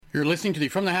You're listening to the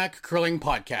From the Hack Curling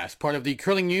Podcast, part of the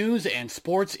Curling News and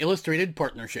Sports Illustrated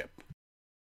partnership.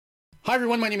 Hi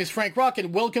everyone, my name is Frank Rock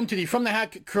and welcome to the From the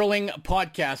Hack Curling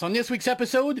Podcast. On this week's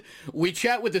episode, we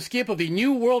chat with the skip of the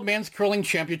new World Men's Curling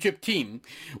Championship team.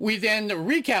 We then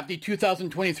recap the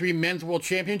 2023 Men's World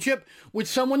Championship with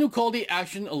someone who called the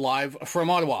action live from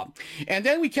Ottawa. And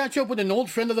then we catch up with an old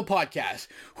friend of the podcast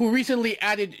who recently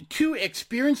added 2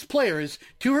 experienced players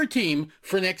to her team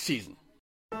for next season.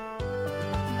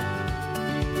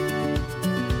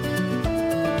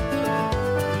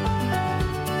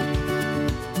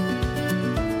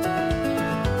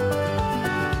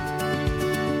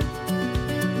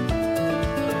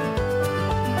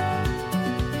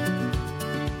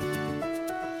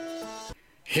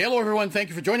 Hello everyone, thank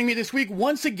you for joining me this week.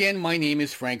 Once again, my name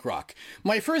is Frank Rock.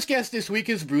 My first guest this week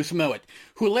is Bruce Mouat,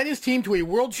 who led his team to a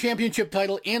World Championship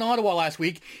title in Ottawa last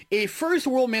week, a first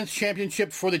World Men's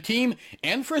Championship for the team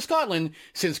and for Scotland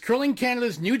since Curling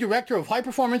Canada's new Director of High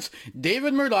Performance,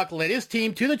 David Murdoch, led his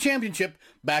team to the championship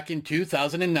back in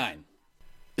 2009.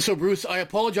 So Bruce, I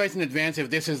apologize in advance if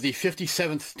this is the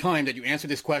 57th time that you answered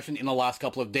this question in the last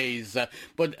couple of days,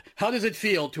 but how does it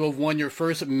feel to have won your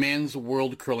first Men's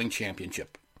World Curling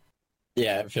Championship?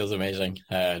 Yeah, it feels amazing.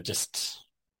 Just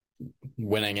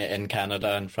winning it in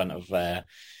Canada in front of,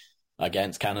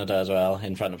 against Canada as well,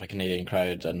 in front of a Canadian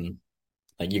crowd. And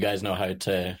like, you guys know how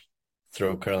to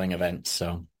throw curling events.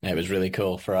 So it was really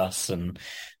cool for us. And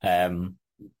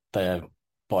the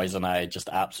boys and I just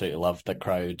absolutely loved the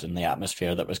crowd and the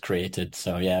atmosphere that was created.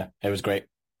 So yeah, it was great.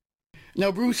 Now,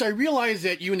 Bruce, I realize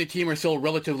that you and the team are still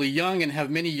relatively young and have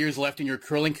many years left in your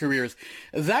curling careers.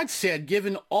 That said,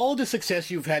 given all the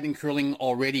success you've had in curling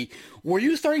already, were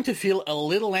you starting to feel a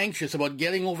little anxious about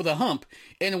getting over the hump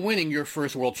and winning your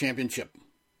first World Championship?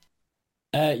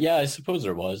 Yeah, I suppose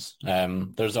there was.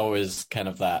 There's always kind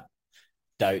of that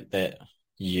doubt that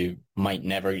you might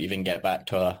never even get back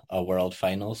to a world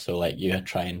final. So like you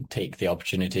try and take the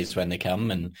opportunities when they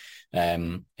come. And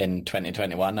in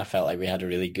 2021, I felt like we had a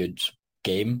really good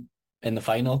game in the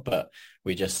final, but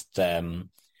we just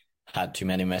had too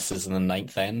many misses in the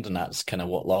ninth end, and that's kind of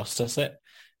what lost us it.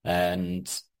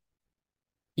 And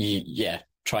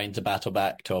trying to battle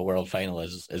back to a world final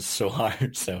is so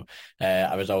hard. So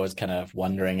I was always kind of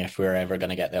wondering if we were ever going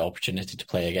to get the opportunity to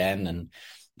play again. And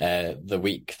the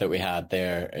week that we had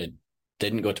there, it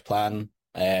didn't go to plan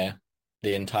the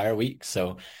entire week.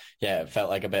 So yeah, it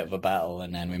felt like a bit of a battle,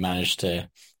 and then we managed to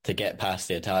get past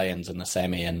the Italians in the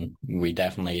semi, and we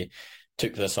definitely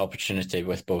took this opportunity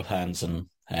with both hands and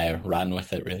ran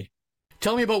with it, really.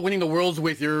 Tell me about winning the Worlds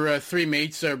with your 3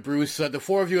 mates, Bruce. The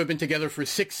 4 of you have been together for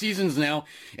 6 seasons now,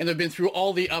 and have been through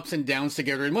all the ups and downs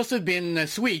together. It must have been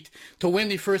sweet to win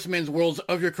the first Men's Worlds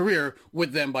of your career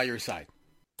with them by your side.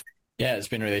 Yeah, it's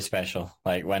been really special.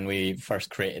 Like when we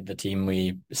first created the team,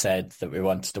 we said that we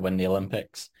wanted to win the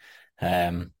Olympics.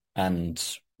 And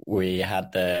we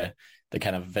had the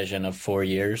kind of vision of 4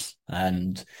 years,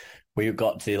 and we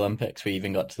got to the Olympics. We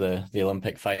even got to the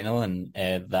Olympic final, and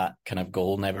that kind of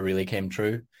goal never really came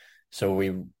true. So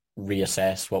we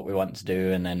reassessed what we want to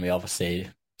do, and then we obviously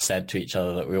said to each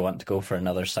other that we want to go for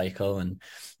another cycle. And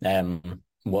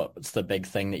what's the big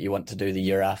thing that you want to do the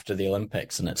year after the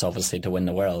Olympics? And it's obviously to win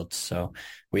the world. So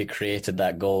we created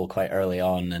that goal quite early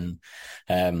on,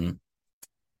 and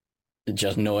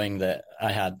just knowing that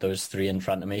I had those 3 in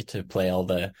front of me to play all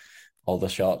the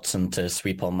shots and to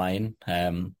sweep all mine,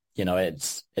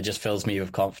 it just fills me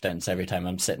with confidence every time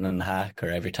I'm sitting in the hack or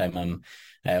every time I'm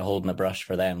holding a brush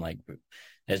for them. Like,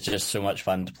 it's just so much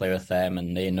fun to play with them,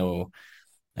 and they know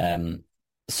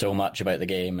so much about the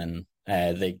game, and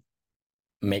they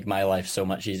make my life so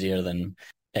much easier than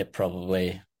it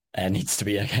probably needs to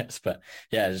be, I guess. But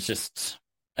yeah, it's just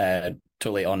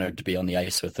totally honoured to be on the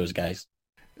ice with those guys.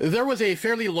 There was a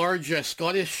fairly large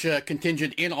Scottish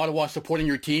contingent in Ottawa supporting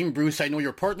your team. Bruce, I know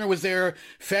your partner was there.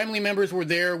 Family members were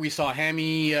there. We saw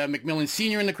Hammy McMillan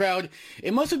Sr. in the crowd.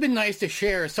 It must have been nice to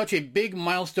share such a big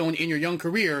milestone in your young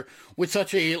career with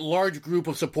such a large group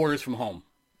of supporters from home.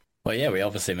 Well, yeah, we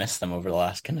obviously missed them over the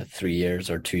last kind of 3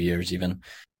 years or 2 years even.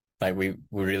 Like we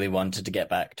really wanted to get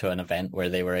back to an event where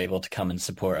they were able to come and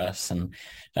support us. And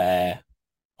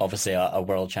obviously a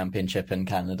world championship in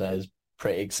Canada is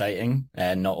pretty exciting,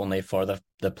 not only for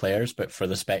the players, but for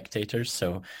the spectators.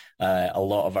 So a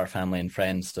lot of our family and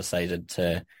friends decided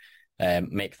to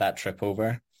make that trip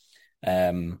over.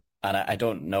 And I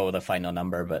don't know the final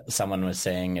number, but someone was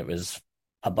saying it was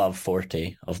above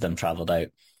 40 of them travelled out.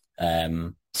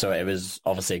 So it was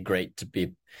obviously great to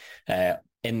be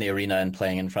in the arena and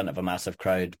playing in front of a massive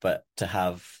crowd, but to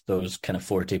have those kind of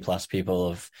 40 plus people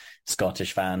of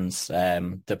Scottish fans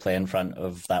to play in front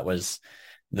of, that was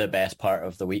the best part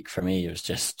of the week for me. It was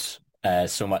just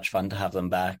so much fun to have them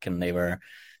back, and they were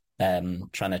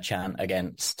trying to chant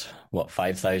against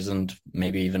 5,000,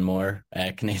 maybe even more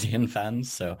Canadian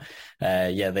fans. So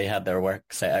they had their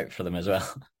work set out for them as well.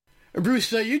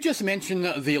 Bruce, you just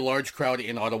mentioned the large crowd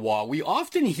in Ottawa. We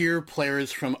often hear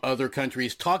players from other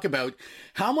countries talk about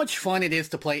how much fun it is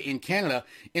to play in Canada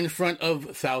in front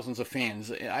of thousands of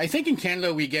fans. I think in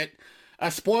Canada we get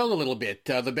spoiled a little bit.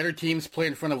 The better teams play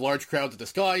in front of large crowds at the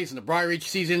Skies and the Brier each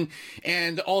season,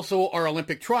 and also our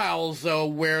Olympic trials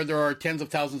where there are tens of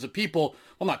thousands of people.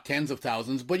 Well, not tens of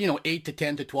thousands, but 8 to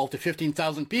 10 to 12 to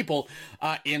 15,000 people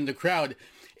in the crowd.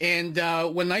 And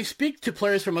when I speak to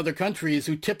players from other countries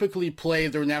who typically play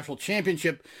their national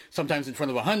championship, sometimes in front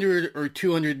of 100 or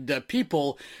 200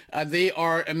 people, they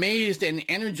are amazed and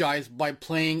energized by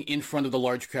playing in front of the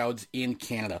large crowds in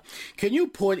Canada. Can you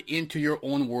put into your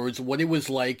own words what it was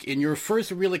like in your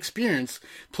first real experience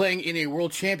playing in a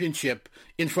world championship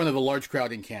in front of a large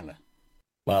crowd in Canada?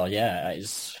 Well, yeah,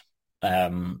 it's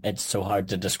so hard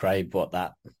to describe what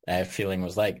that feeling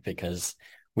was like, because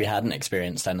we hadn't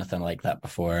experienced anything like that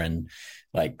before. And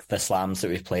like the slams that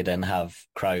we've played in have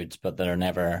crowds, but they're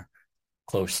never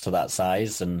close to that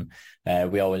size. And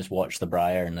we always watch the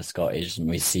Brier and the Scottish, and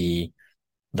we see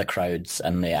the crowds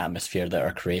and the atmosphere that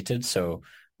are created. So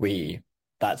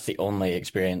that's the only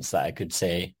experience that I could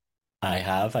say I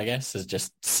have, I guess, is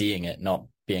just seeing it, not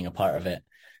being a part of it.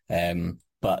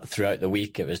 But throughout the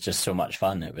week, it was just so much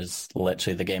fun. It was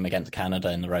literally the game against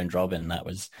Canada in the round robin. That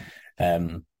was,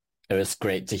 it was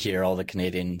great to hear all the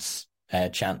Canadians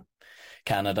chant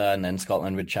Canada, and then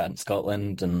Scotland would chant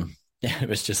Scotland. And yeah, it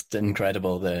was just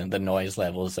incredible, the noise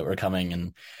levels that were coming.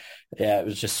 And yeah, it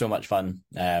was just so much fun.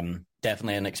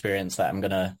 Definitely an experience that I'm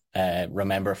going to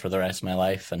remember for the rest of my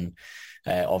life. And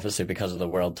obviously because of the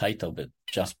world title, but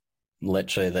just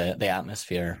literally the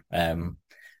atmosphere.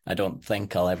 I don't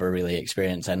think I'll ever really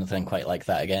experience anything quite like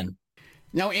that again.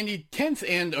 Now, in the 10th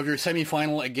end of your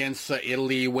semifinal against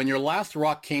Italy, when your last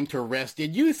rock came to rest,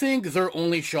 did you think their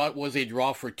only shot was a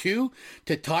draw for 2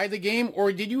 to tie the game,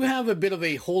 or did you have a bit of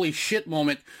a holy shit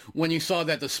moment when you saw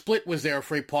that the split was there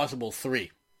for a possible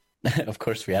 3? Of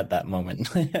course we had that moment.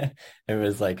 It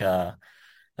was like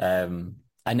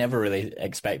I never really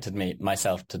expected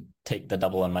myself to take the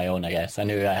double on my own, I guess. I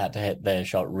knew I had to hit the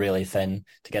shot really thin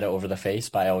to get it over the face,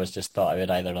 but I always just thought I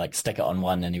would either like stick it on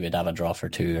one and he would have a draw for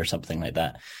 2 or something like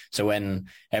that. So when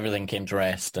everything came to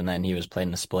rest and then he was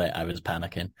playing the split, I was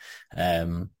panicking.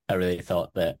 I really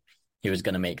thought that he was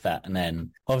going to make that. And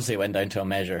then obviously it went down to a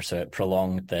measure, so it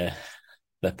prolonged the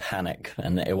panic,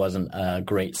 and it wasn't a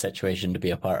great situation to be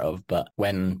a part of. But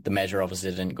when the measure obviously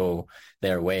didn't go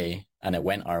their way and it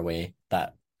went our way,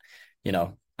 that,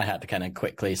 I had to kind of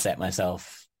quickly set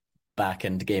myself back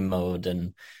into game mode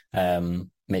and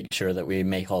make sure that we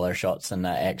make all our shots in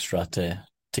that extra to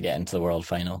get into the world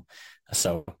final.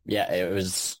 So yeah, it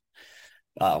was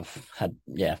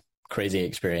crazy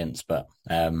experience, but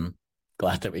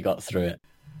glad that we got through it.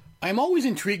 I'm always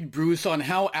intrigued, Bruce, on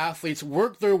how athletes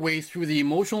work their way through the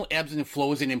emotional ebbs and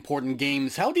flows in important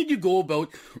games. How did you go about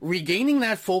regaining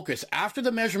that focus after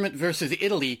the measurement versus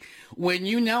Italy when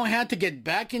you now had to get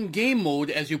back in game mode,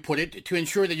 as you put it, to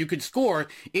ensure that you could score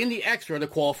in the extra to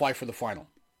qualify for the final?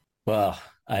 Well,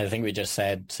 I think we just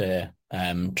said to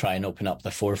try and open up the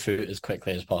forefoot as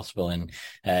quickly as possible and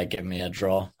give me a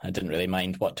draw. I didn't really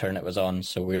mind what turn it was on,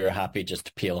 so we were happy just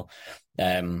to peel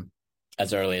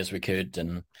as early as we could.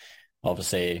 And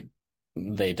obviously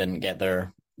they didn't get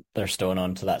their stone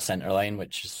onto that centre line,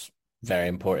 which is very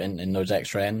important in those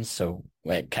extra ends. So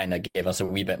it kind of gave us a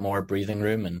wee bit more breathing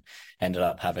room and ended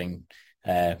up having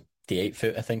the 8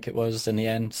 foot, I think it was, in the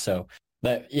end. So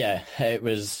but yeah, it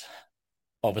was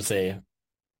obviously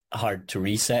hard to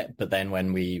reset. But then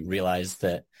when we realised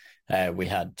that we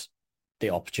had the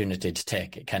opportunity to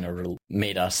take, it kind of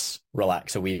made us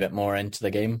relax a wee bit more into the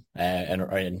game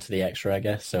or into the extra, I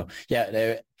guess. So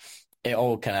yeah, it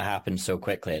all kind of happened so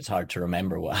quickly. It's hard to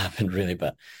remember what happened really,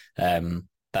 but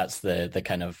that's the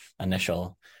kind of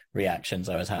initial reactions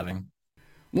I was having.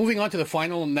 Moving on to the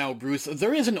final now, Bruce,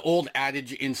 there is an old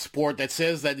adage in sport that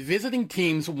says that visiting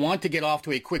teams want to get off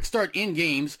to a quick start in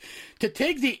games to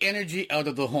take the energy out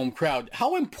of the home crowd.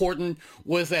 How important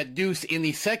was that deuce in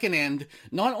the second end,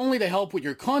 not only to help with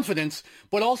your confidence,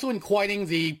 but also in quieting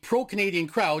the pro-Canadian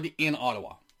crowd in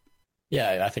Ottawa?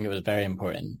 Yeah, I think it was very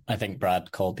important. I think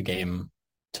Brad called the game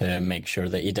to make sure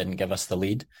that he didn't give us the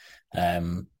lead.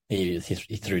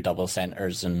 he threw double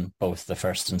centres in both the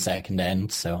first and second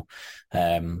end. So,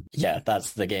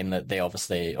 that's the game that they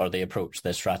obviously, or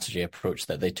the strategy approach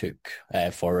that they took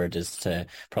forward is to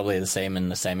probably the same in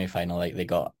the semi-final. Like they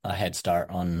got a head start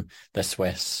on the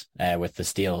Swiss with the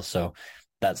steal. So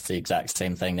that's the exact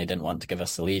same thing. They didn't want to give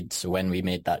us the lead. So when we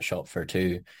made that shot for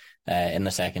two in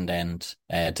the second end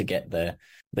to get the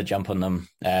jump on them,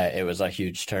 it was a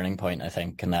huge turning point, I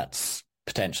think. And that's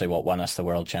potentially what won us the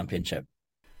World Championship.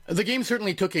 The game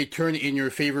certainly took a turn in your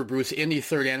favor, Bruce, in the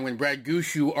third end when Brad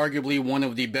Gushue, arguably one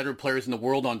of the better players in the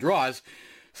world on draws,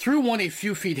 threw one a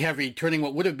few feet heavy, turning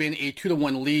what would have been a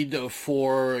 2-1 lead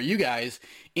for you guys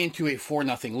into a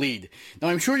 4-0 lead. Now,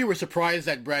 I'm sure you were surprised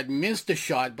that Brad missed the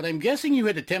shot, but I'm guessing you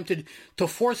had attempted to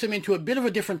force him into a bit of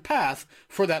a different path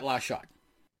for that last shot.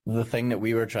 The thing that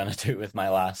we were trying to do with my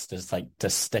last is like to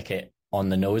stick it on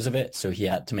the nose of it, so he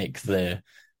had to make the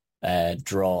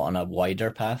draw on a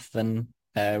wider path than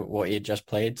what he had just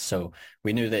played. So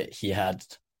we knew that he had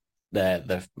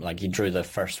he drew the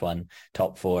first one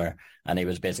top four, and he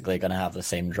was basically going to have the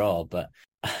same draw. But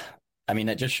I mean,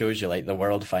 it just shows you like the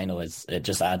world final it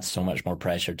just adds so much more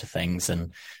pressure to things.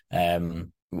 And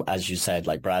as you said,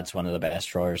 like Brad's one of the best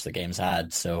drawers the game's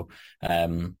had. So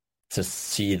to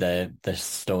see the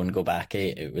stone go back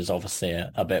 8, it was obviously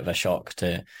a bit of a shock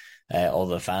to all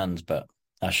the fans, but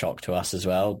a shock to us as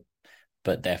well.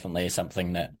 But definitely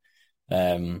something that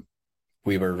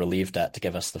we were relieved at to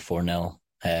give us the 4-0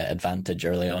 advantage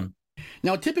early on.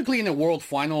 Now, typically in a world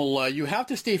final, you have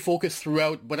to stay focused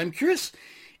throughout, but I'm curious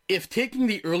if taking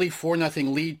the early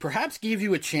 4-0 lead perhaps gave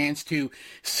you a chance to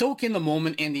soak in the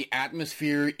moment and the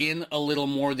atmosphere in a little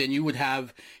more than you would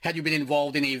have had you been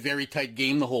involved in a very tight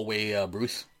game the whole way,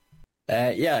 Bruce.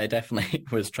 I definitely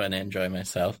was trying to enjoy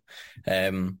myself.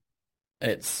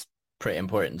 It's pretty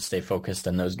important to stay focused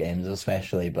in those games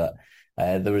especially, but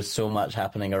there was so much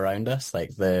happening around us. Like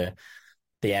the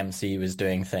MC was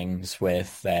doing things with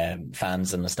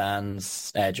fans in the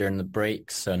stands during the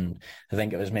breaks, and I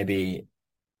think it was maybe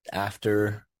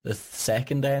after the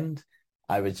second end,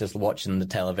 I was just watching the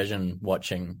television,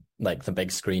 watching like the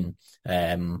big screen,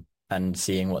 and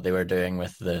seeing what they were doing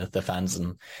with the fans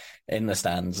in the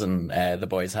stands, and the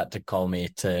boys had to call me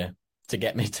to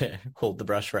get me to hold the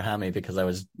brush for Hammy because I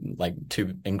was like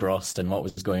too engrossed in what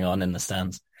was going on in the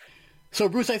stands. So,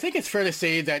 Bruce, I think it's fair to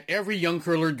say that every young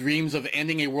curler dreams of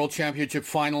ending a World Championship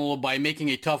final by making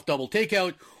a tough double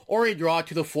takeout or a draw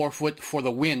to the forefoot for the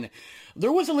win.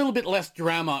 There was a little bit less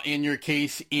drama in your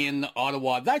case in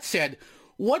Ottawa. That said,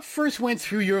 what first went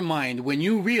through your mind when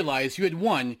you realized you had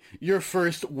won your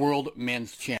first World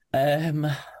Men's Champ?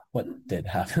 What did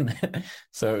happen?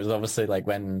 So it was obviously like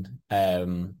when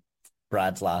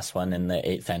Brad's last one in the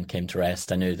 8th end came to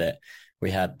rest, I knew that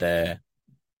we had the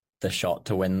shot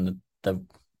to win the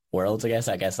Worlds, I guess.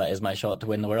 I guess that is my shot to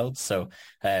win the Worlds. So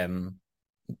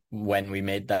when we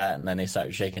made that and then they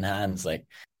started shaking hands, like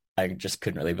I just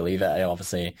couldn't really believe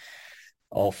it.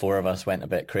 All four of us went a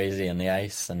bit crazy on the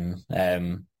ice, and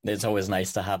it's always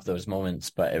nice to have those moments,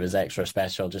 but it was extra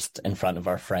special just in front of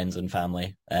our friends and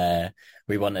family.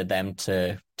 We wanted them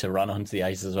to run onto the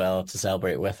ice as well to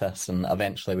celebrate with us, and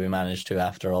eventually we managed to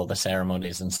after all the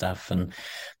ceremonies and stuff. And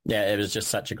yeah, it was just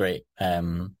such a great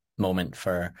moment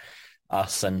for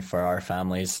us and for our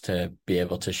families to be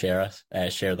able to share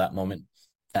that moment.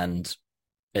 And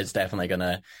it's definitely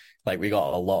gonna, like, we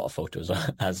got a lot of photos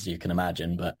as you can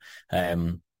imagine, but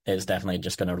it's definitely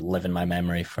just gonna live in my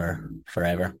memory for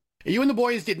forever. You and the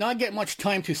boys did not get much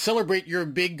time to celebrate your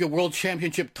big World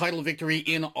Championship title victory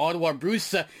in Ottawa.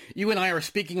 Bruce, you and I are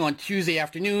speaking on Tuesday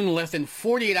afternoon, less than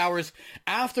 48 hours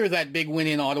after that big win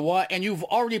in Ottawa, and you've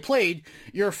already played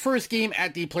your first game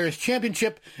at the Players'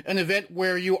 Championship, an event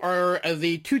where you are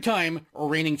the two-time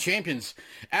reigning champions.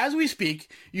 As we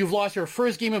speak, you've lost your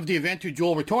first game of the event to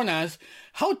Joel Retornaz.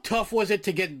 How tough was it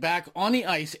to get back on the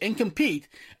ice and compete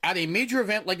at a major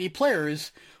event like the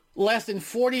Players less than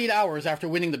 48 hours after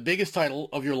winning the biggest title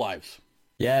of your lives?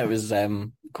 Yeah, it was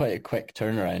quite a quick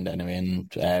turnaround anyway,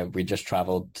 and we just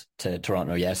travelled to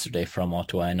Toronto yesterday from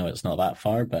Ottawa. I know it's not that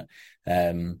far, but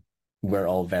we're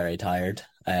all very tired,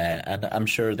 and I'm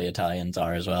sure the Italians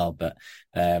are as well. But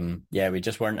we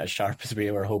just weren't as sharp as we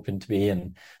were hoping to be,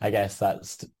 and I guess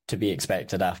that's to be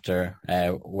expected after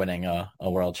winning a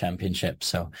world championship.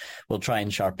 So we'll try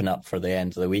and sharpen up for the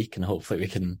end of the week, and hopefully we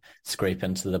can scrape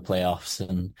into the playoffs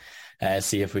and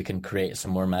see if we can create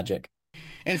some more magic.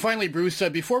 And finally, Bruce,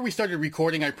 before we started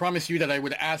recording, I promised you that I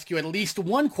would ask you at least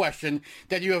one question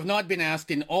that you have not been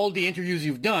asked in all the interviews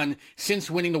you've done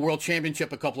since winning the World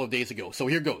Championship a couple of days ago. So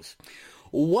here goes.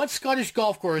 What Scottish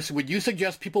golf course would you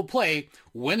suggest people play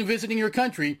when visiting your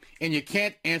country and you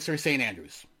can't answer St.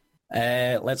 Andrews?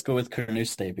 Let's go with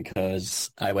Carnoustie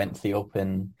because I went to the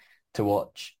Open to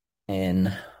watch in,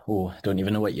 I don't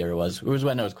even know what year it was. It was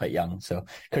when I was quite young. So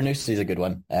Carnoustie is a good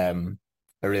one. I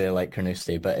really like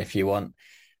Carnoustie, but if you want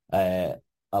a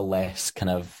less kind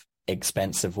of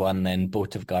expensive one, then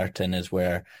Boat of Garten is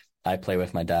where I play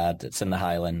with my dad. It's in the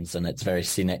Highlands and it's very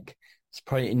scenic. It's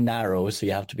pretty narrow, so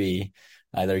you have to be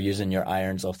either using your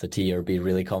irons off the tee or be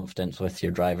really confident with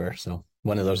your driver. So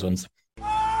one of those ones.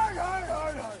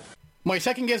 My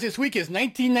second guest this week is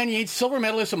 1998 silver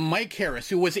medalist Mike Harris,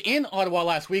 who was in Ottawa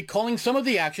last week calling some of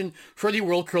the action for the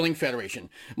World Curling Federation.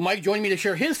 Mike joined me to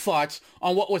share his thoughts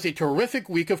on what was a terrific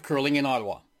week of curling in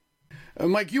Ottawa.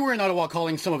 Mike, you were in Ottawa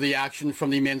calling some of the action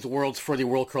from the men's worlds for the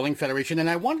World Curling Federation, and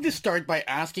I wanted to start by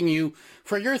asking you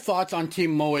for your thoughts on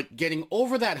Team Mouat getting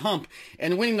over that hump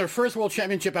and winning their first World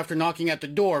Championship after knocking at the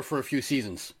door for a few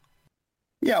seasons.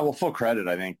 Yeah, well, full credit.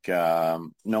 I think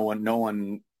no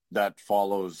one that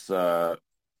follows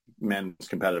men's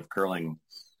competitive curling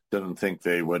doesn't think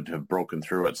they would have broken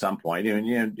through at some point.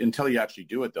 Until you actually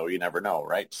do it, though, you never know,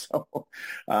 right? So,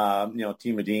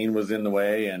 Team Medine was in the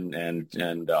way,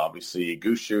 and obviously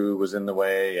Gushue was in the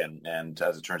way, and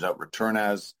as it turns out,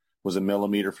 Returnaz was a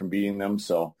millimeter from beating them.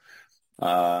 So,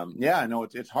 I know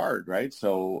it's hard, right?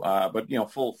 So, but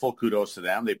full kudos to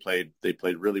them. They played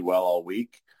really well all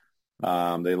week.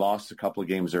 They lost a couple of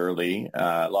games early,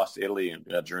 lost to Italy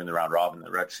during the round robin.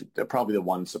 They're probably the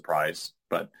one surprise,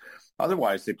 but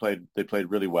otherwise they played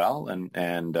really well. It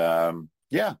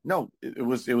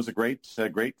was a great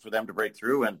for them to break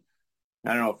through. And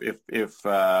I don't know if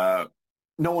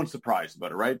no one's surprised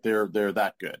about it, right? They're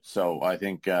that good. So I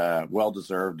think well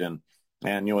deserved, and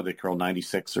they curled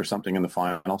 96 or something in the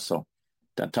final. So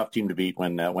a tough team to beat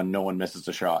when no one misses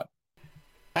a shot.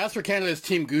 As for Canada's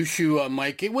Team Gushue,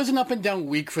 Mike, it was an up-and-down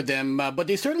week for them, but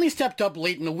they certainly stepped up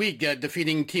late in the week,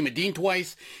 defeating Team Medine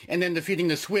twice and then defeating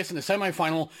the Swiss in the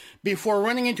semifinal before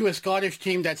running into a Scottish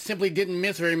team that simply didn't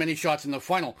miss very many shots in the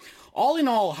final. All in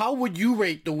all, how would you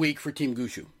rate the week for Team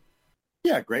Gushue?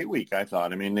 Yeah, great week, I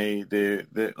thought. I mean, they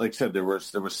like I said, there were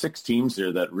 6 teams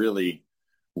there that really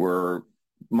were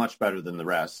much better than the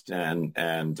rest, and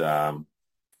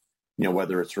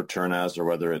whether it's Returnaz or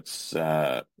whether it's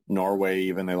Norway,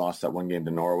 even they lost that one game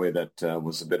to Norway. That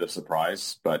was a bit of a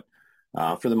surprise. But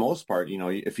for the most part,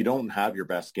 if you don't have your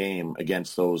best game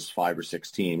against those 5 or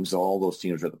 6 teams, all those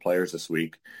teams are the players this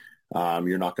week,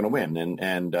 you're not going to win.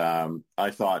 And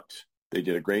I thought they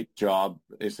did a great job.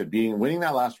 They said winning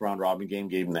that last round robin game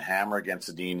gave them the hammer against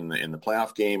the Dean in the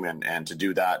playoff game, and to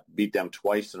do that, beat them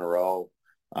twice in a row.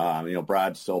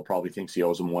 Brad still probably thinks he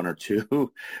owes them 1 or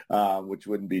 2, which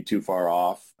wouldn't be too far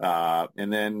off.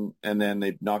 And then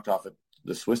they knocked off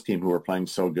the Swiss team who were playing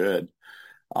so good.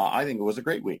 I think it was a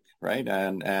great week, right?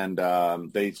 And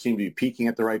they seemed to be peaking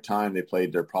at the right time. They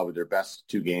played probably their best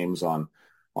 2 games on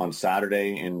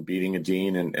Saturday in beating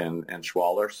Adine and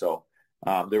Schwaller. So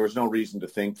there was no reason to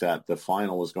think that the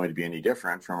final was going to be any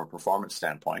different from a performance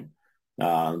standpoint.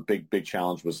 Big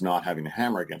challenge was not having the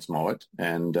hammer against Mouat,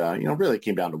 and really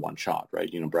came down to one shot,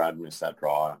 right? Brad missed that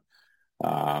draw,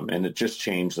 and it just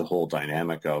changed the whole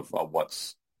dynamic of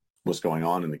what's going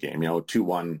on in the game.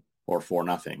 2-1 or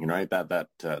 4-0, right?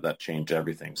 That changed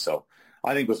everything. So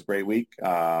I think it was a great week.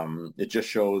 It just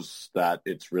shows that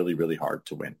it's really, really hard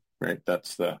to win, right?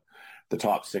 That's the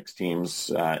top 6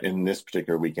 teams in this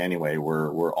particular week anyway.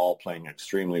 We're all playing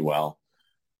extremely well.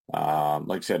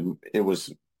 Like I said, it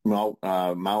was.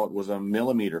 Mouat was a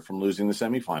millimeter from losing the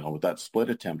semifinal with that split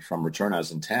attempt from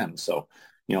Returnaz in 10. So,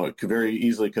 it could very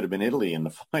easily could have been Italy in the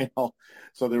final.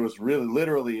 So there was really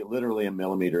literally a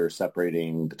millimeter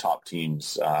separating the top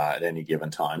teams at any given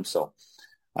time. So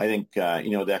I think,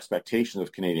 the expectations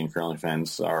of Canadian curling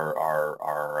fans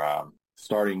are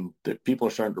starting to, people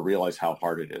are starting to realize how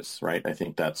hard it is, right? I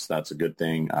think that's a good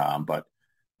thing. But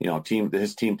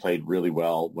his team played really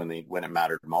well when it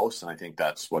mattered most, and I think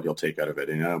that's what he'll take out of it.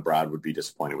 And Brad would be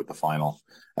disappointed with the final,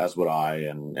 as would I.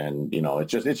 And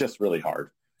it's just really hard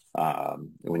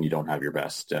when you don't have your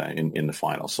best in the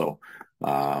final. So,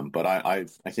 but I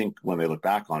think when they look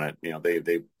back on it,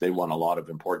 they won a lot of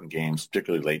important games,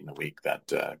 particularly late in the week,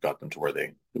 that got them to where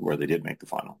they did make the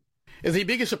final. The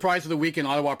biggest surprise of the week in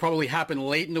Ottawa probably happened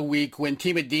late in the week when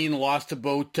Team Medine lost to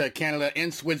both Canada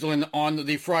and Switzerland on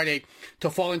the Friday to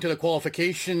fall into the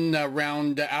qualification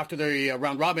round after the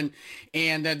round robin,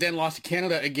 and then lost to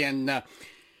Canada again.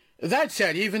 That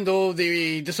said, even though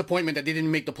the disappointment that they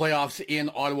didn't make the playoffs in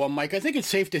Ottawa, Mike, I think it's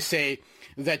safe to say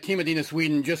that Team Medine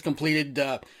Sweden just completed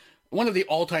one of the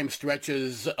all-time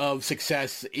stretches of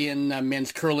success in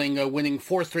men's curling, winning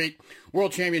 4 straight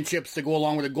world championships to go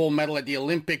along with a gold medal at the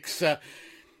Olympics.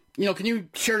 Can you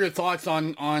share your thoughts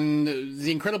on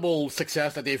the incredible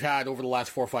success that they've had over the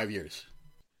last 4 or 5 years?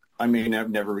 I mean,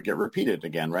 never get repeated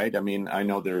again, right? I mean, I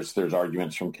know there's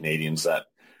arguments from Canadians that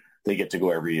they get to go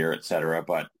every year, et cetera,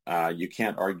 but you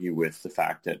can't argue with the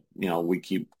fact that,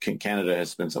 Canada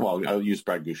has been, well, I'll use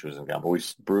Brad Gushue as an example.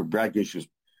 Brad Gushue's,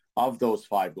 of those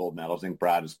 5 gold medals, I think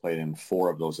Brad has played in 4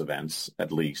 of those events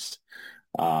at least.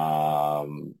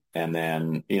 And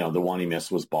then, the one he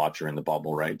missed was Botcher in the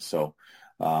bubble, right? So,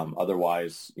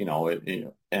 otherwise,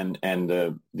 the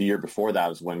year before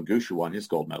that is when Gushue won his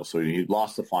gold medal. So he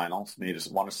lost the finals,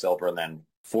 won a silver, and then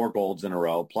 4 golds in a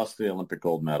row, plus the Olympic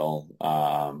gold medal.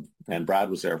 And Brad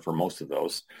was there for most of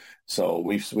those. So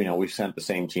we've sent the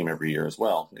same team every year as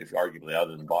well, if arguably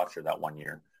other than Botcher that one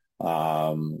year.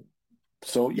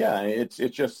 So yeah, it's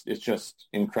just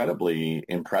incredibly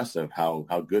impressive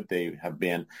how good they have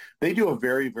been. They do a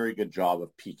very, very good job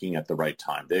of peaking at the right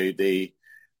time.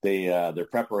 Their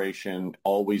preparation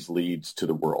always leads to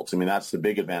the Worlds. I mean, that's the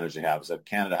big advantage they have, is that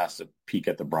Canada has to peak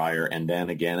at the Brier and then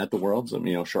again at the Worlds,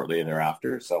 shortly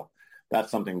thereafter. So that's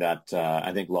something that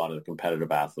I think a lot of the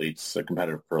competitive athletes,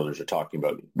 competitive curlers are talking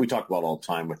about. We talk about all the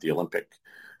time with the Olympic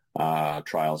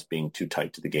trials being too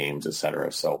tight to the games, et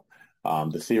cetera. So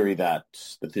the theory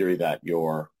that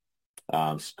you're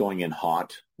going in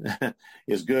hot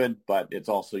is good, but it's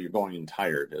also you're going in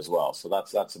tired as well. So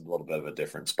that's a little bit of a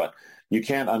difference. But you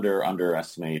can't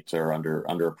underestimate or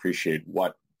underappreciate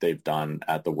what they've done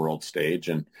at the world stage.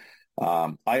 And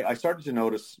I started to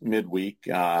notice midweek,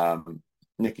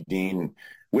 Nick Dean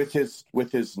with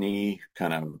his knee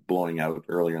kind of blowing out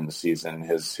earlier in the season.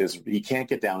 He can't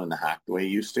get down in the hack the way he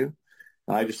used to.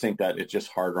 And I just think that it's just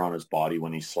harder on his body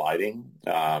when he's sliding.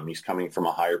 He's coming from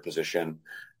a higher position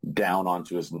down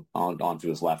onto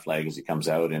his left leg as he comes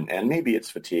out, and maybe it's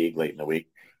fatigue late in the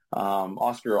week.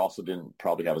 Oscar also didn't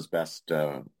probably have his best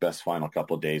final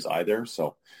couple of days either.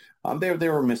 So they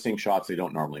were missing shots they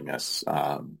don't normally miss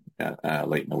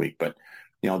late in the week. But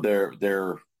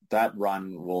that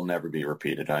run will never be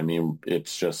repeated. I mean,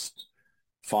 it's just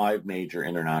 5 major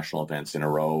international events in a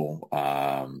row.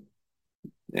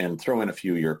 And throw in a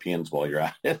few Europeans while you're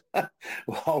at it,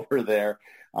 while we're there.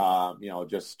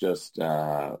 Just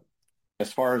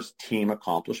as far as team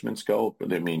accomplishments go,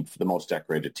 I mean, the most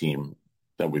decorated team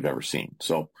that we've ever seen.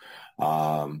 So,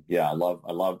 I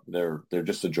love they're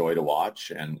just a joy to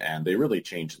watch, and they really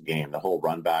changed the game, the whole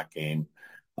run back game.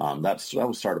 That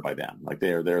was started by them. Like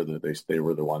they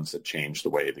were the ones that changed the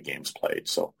way the game's played.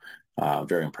 So,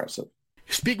 very impressive.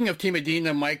 Speaking of Team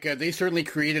Edina, Mike, they certainly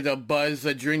created a buzz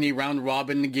during the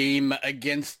round-robin game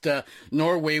against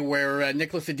Norway, where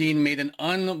Nicholas Edin made an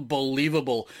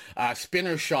unbelievable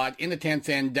spinner shot in the 10th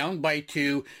end, down by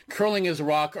 2, curling his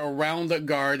rock around the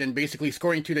guard and basically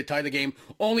scoring 2 to tie the game,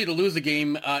 only to lose the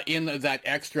game in that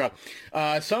extra.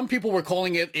 Some people were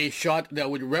calling it a shot that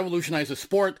would revolutionize the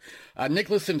sport.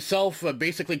 Nicholas himself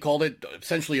basically called it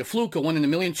essentially a fluke, a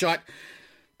one-in-a-million shot.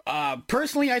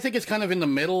 Personally, I think it's kind of in the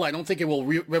middle. I don't think it will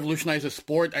revolutionize the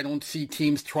sport. I don't see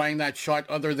teams trying that shot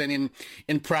other than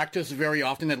in practice very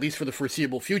often, at least for the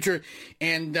foreseeable future.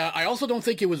 And I also don't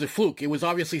think it was a fluke. It was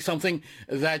obviously something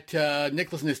that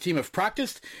Nicholas and his team have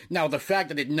practiced. Now, the fact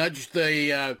that it nudged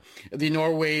the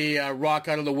Norway rock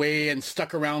out of the way and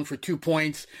stuck around for 2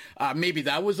 points, maybe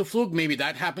that was a fluke. Maybe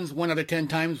that happens 1 out of 10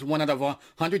 times, 1 out of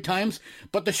 100 times.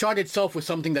 But the shot itself was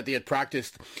something that they had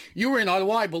practiced. You were in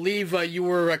Ottawa. I believe you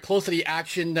were close to the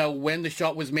action when the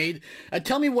shot was made.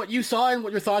 Tell me what you saw and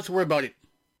what your thoughts were about it.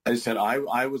 I said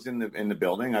I was in the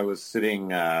building. I was sitting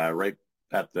right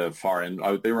at the far end.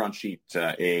 They were on sheet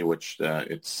A, which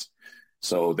it's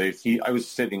so I was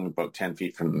sitting about 15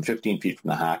 feet from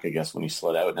the hack, I guess, when he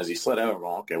slid out. And as he slid out, I'm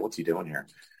going, okay, what's he doing here?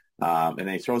 And then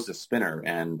he throws the spinner,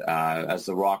 and as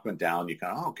the rock went down, you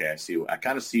kind of, okay, I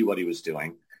kind of see what he was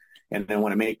doing. And then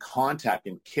when it made contact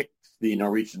and kicked the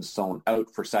Norwegian stone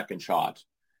out for second shot,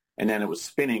 and then it was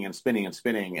spinning and spinning and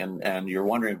spinning, and you're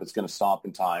wondering if it's going to stop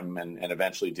in time, and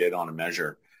eventually did on a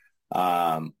measure.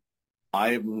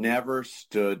 I've never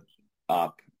stood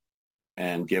up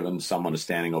and given someone a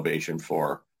standing ovation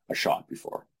for a shot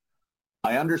before.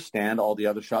 I understand all the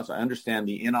other shots. I understand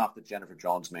the in-off that Jennifer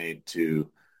Jones made to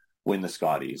win the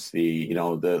Scotties. The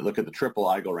look at the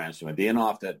triple Igor Ransom, the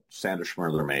in-off that Sandra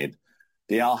Schmirler made,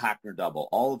 the Al Hackner double.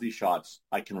 All of these shots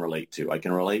I can relate to. I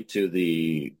can relate to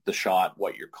the shot,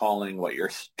 what you're calling, what you're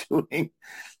doing,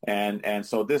 and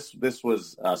so this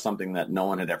was something that no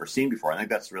one had ever seen before. I think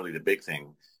that's really the big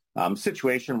thing.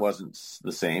 Situation wasn't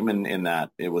the same in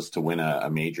that it was to win a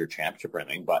major championship or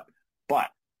anything, but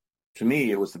to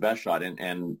me it was the best shot,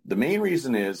 and the main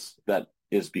reason is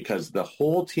because the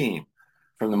whole team,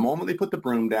 from the moment they put the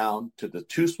broom down to the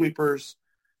 2 sweepers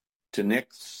to Nick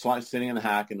sitting in the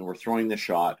hack and were throwing the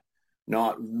shot,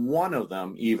 not one of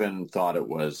them even thought it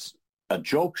was a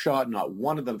joke shot. Not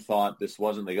one of them thought this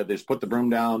wasn't. They just put the broom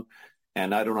down.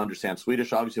 And I don't understand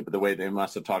Swedish, obviously, but the way they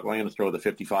must have talked, well, I'm going to throw the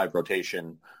 55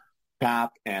 rotation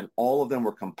tap, and all of them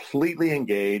were completely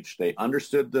engaged. They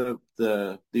understood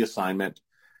the assignment,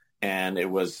 and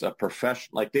it was a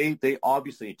professional. Like they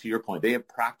obviously, to your point, they have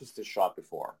practiced this shot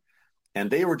before, and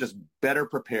they were just better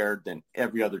prepared than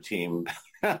every other team,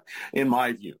 in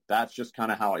my view. That's just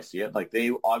kind of how I see it. Like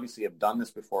they obviously have done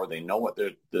this before. They know what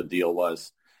the deal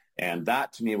was, and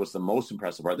that to me was the most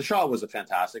impressive part. The shot was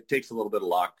fantastic. Takes a little bit of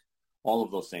luck. All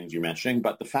of those things you're mentioning,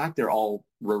 but the fact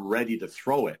were ready to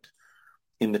throw it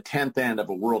in the 10th end of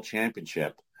a world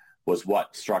championship was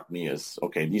what struck me as,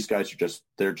 okay, these guys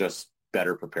they're just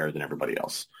better prepared than everybody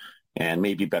else, and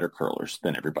maybe better curlers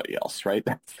than everybody else, right?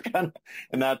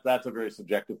 That's a very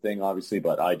subjective thing, obviously,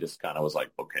 but I just kind of was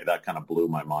like, okay, that kind of blew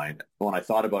my mind. When I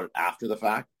thought about it after the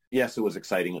fact, yes, it was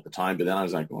exciting at the time, but then I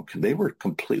was like, okay, they were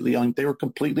completely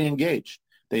engaged.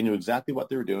 They knew exactly what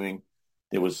they were doing.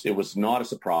 It was not a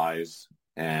surprise,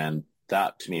 and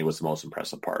that to me was the most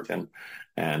impressive part.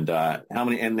 And how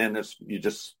many? And then you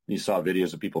saw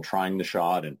videos of people trying the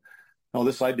shot, and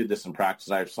I did this in practice.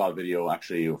 I saw a video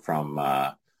actually from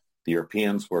the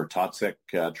Europeans where Totsic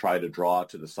tried to draw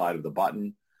to the side of the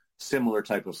button, similar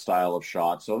type of style of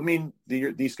shot. So I mean,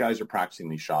 these guys are practicing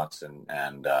these shots,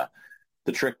 and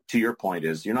the trick, to your point,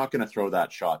 is you're not going to throw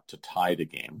that shot to tie the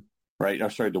game. Right,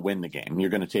 or sorry, to win the game. You're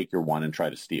going to take your one and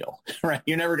try to steal. Right,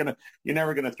 you're never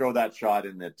gonna throw that shot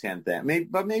in the 10th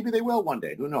end. But maybe they will one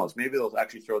day. Who knows? Maybe they'll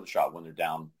actually throw the shot when they're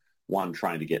down one,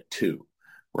 trying to get two.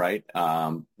 Right?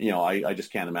 I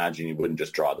just can't imagine you wouldn't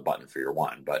just draw the button for your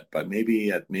one. But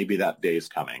maybe that day is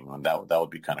coming, and that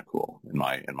would be kind of cool in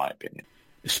my opinion.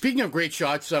 Speaking of great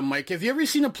shots, Mike, have you ever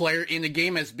seen a player in a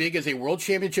game as big as a World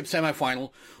Championship semifinal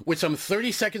with some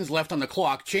 30 seconds left on the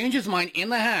clock change his mind in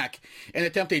the hack and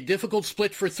attempt a difficult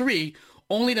split for three,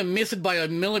 only to miss it by a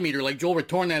millimeter like Joel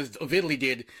Retornaz of Italy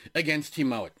did against Team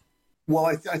Mouat? Well,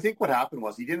 I think what happened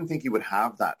was he didn't think he would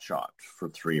have that shot for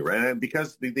three, right?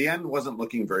 Because the end wasn't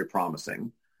looking very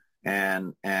promising.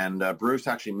 And Bruce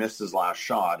actually missed his last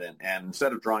shot. And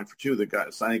instead of drawing for two, the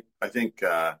guys, I think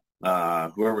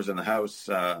whoever's in the house,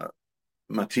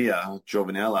 Mattia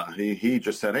Giovanella, he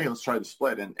just said, hey, let's try the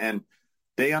split. And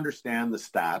they understand the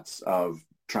stats of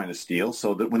trying to steal,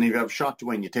 so that when you have a shot to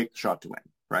win, you take the shot to win,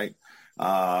 right?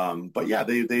 But yeah,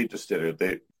 they just did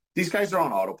it. These guys are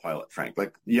on autopilot, Frank.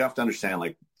 Like, you have to understand,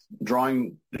 like,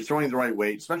 throwing the right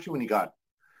weight, especially when you got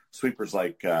sweepers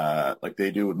like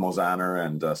they do with Mozaner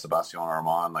and Sebastian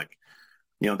Armand, like,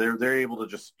 they're able to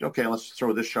just, okay, let's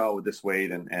throw this shot with this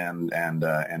weight and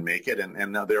make it.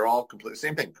 And they're all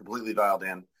same thing, completely dialed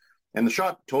in. And the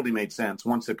shot totally made sense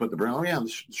once they put the broom. Oh yeah, the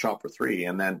shot for three.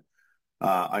 And then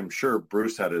I'm sure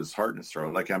Bruce had his heart in his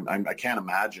throat. Like I can't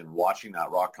imagine watching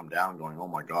that rock come down, going, oh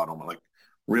my God, like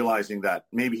realizing that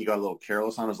maybe he got a little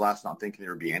careless on his last, not thinking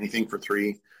there would be anything for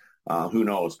three. Who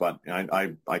knows? But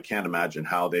I can't imagine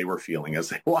how they were feeling as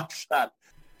they watched that.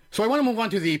 So I want to move on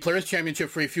to the Players' Championship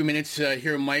for a few minutes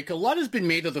here, Mike. A lot has been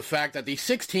made of the fact that the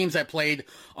 6 teams that played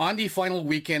on the final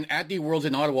weekend at the Worlds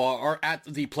in Ottawa are at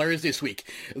the Players this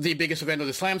week, the biggest event of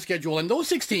the Slam schedule. And those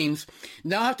 6 teams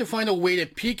now have to find a way to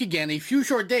peak again a few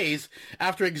short days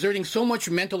after exerting so much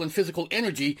mental and physical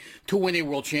energy to win a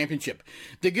World Championship.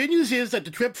 The good news is that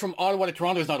the trip from Ottawa to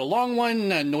Toronto is not a long one,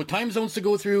 no time zones to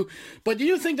go through. But do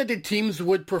you think that the teams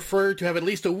would prefer to have at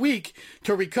least a week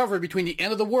to recover between the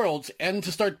end of the Worlds and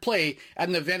to start play at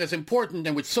an event as important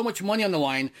and with so much money on the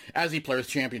line as the Players'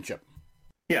 Championship?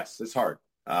 Yes, it's hard.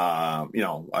 I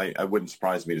wouldn't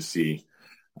surprise me to see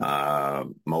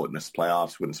Mouat miss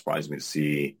playoffs. Wouldn't surprise me to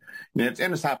see, and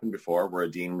it's happened before where a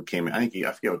Dean came in. I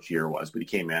forget which year it was, but he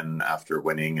came in after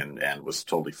winning and was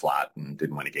totally flat and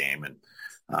didn't win a game. And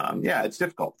it's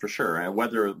difficult for sure. And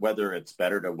whether it's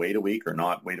better to wait a week or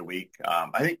not wait a week.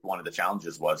 I think one of the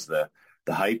challenges was the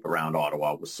hype around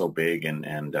Ottawa was so big, and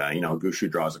Gushu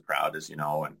draws a crowd, as you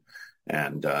know,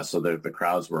 and so the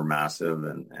crowds were massive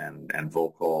and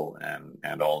vocal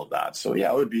and all of that. So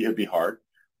yeah, it'd be hard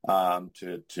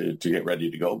to get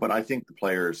ready to go. But I think the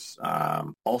players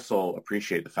also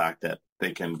appreciate the fact that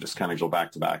they can just kind of go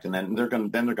back to back, and then they're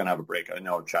going to have a break. I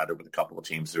know I've chatted with a couple of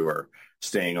teams who are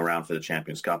staying around for the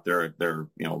Champions Cup. They're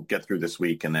get through this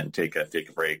week and then take a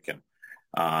break. And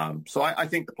so I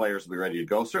think the players will be ready to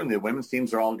go. Certainly the women's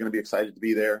teams are all going to be excited to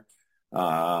be there.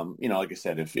 Like I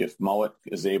said, if Mouat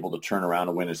is able to turn around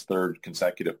and win his 3rd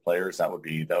consecutive players, that would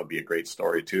be a great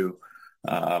story too.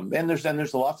 And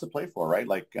there's lots to play for, right?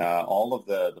 Like all of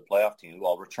the playoff teams.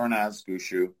 Well, Retornaz,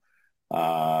 Gushu,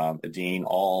 Dean,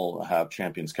 all have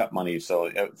Champions Cup money. So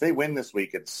if they win this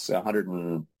week, it's I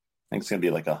think it's going to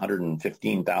be like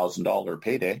 $115,000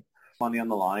 payday, money on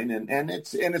the line, and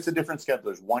it's a different schedule.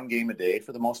 There's one game a day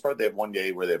for the most part. They have one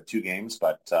day where they have two games,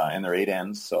 but and they're 8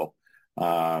 ends. So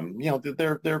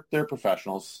they're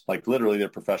professionals. Like literally, they're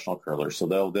professional curlers. So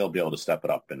they'll be able to step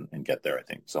it up and get there, I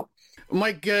think. So.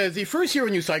 Mike, the first year of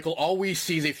a new cycle always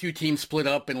sees a few teams split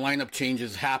up and lineup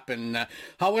changes happen.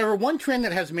 However, one trend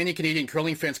that has many Canadian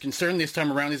curling fans concerned this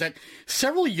time around is that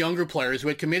several younger players who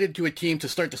had committed to a team to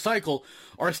start the cycle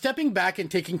are stepping back and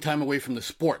taking time away from the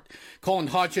sport. Colin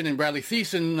Hodgson and Bradley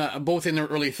Thiessen, both in their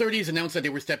early 30s, announced that they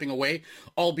were stepping away,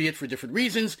 albeit for different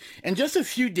reasons. And just a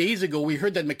few days ago, we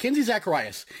heard that Mackenzie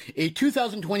Zacharias, a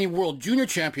 2020 World Junior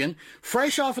Champion,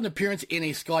 fresh off an appearance in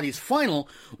a Scotties final,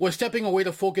 was stepping away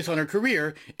to focus on her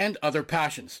career and other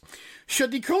passions.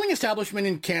 Should the curling establishment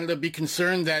in Canada be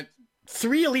concerned that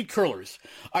 3 elite curlers,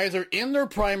 either in their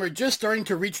prime or just starting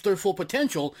to reach their full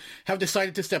potential, have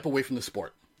decided to step away from the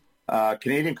sport?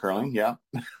 Canadian curling, yeah,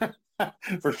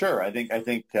 for sure. I think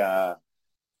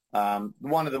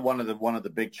one of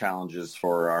the big challenges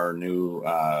for our new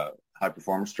high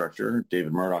performance director,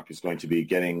 David Murdoch, is going to be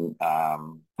getting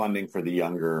funding for the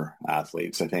younger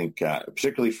athletes. I think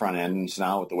particularly front ends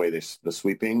now with the way the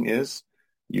sweeping is,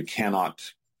 you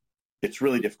cannot. It's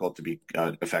really difficult to be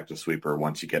an effective sweeper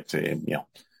once you get to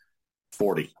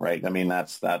 40, right? I mean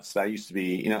that used to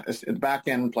be the back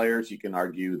end players. You can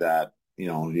argue that.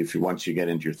 Once you get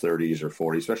into your 30s or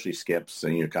 40s, especially skips,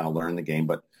 and you kind of learn the game.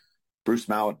 But Bruce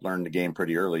Mouat learned the game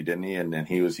pretty early, didn't he? And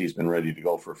he's been ready to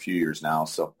go for a few years now.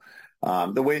 So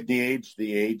the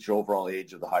overall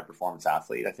age of the high performance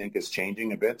athlete, I think, is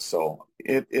changing a bit. So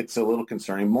it's a little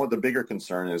concerning. The bigger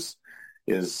concern is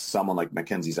someone like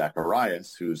Mackenzie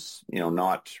Zacharias, who's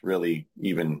not really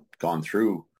even gone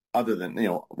through. Other than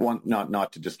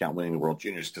not to discount winning the World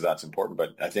Juniors because that's important,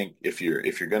 but I think if you're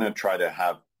going to try to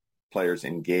have players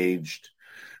engaged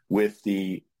with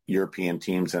the European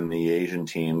teams and the Asian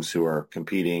teams who are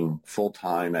competing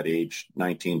full-time at age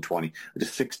 19, 20.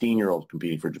 There's a 16-year-old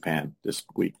competing for Japan this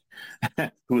week,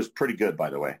 who is pretty good, by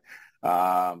the way.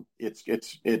 I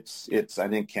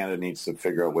think Canada needs to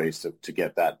figure out ways to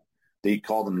get that. They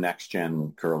call them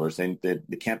next-gen curlers. They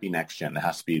can't be next-gen. It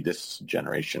has to be this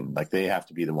generation. Like they have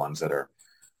to be the ones that are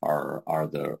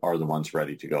the ones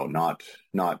ready to go, not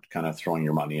kind of throwing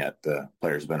your money at the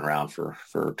players who've been around for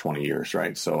 20 years,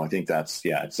 right? So I think it's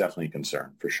definitely a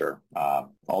concern for sure.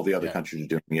 All the other countries are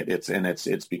doing it.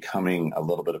 It's becoming a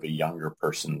little bit of a younger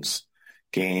person's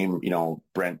game.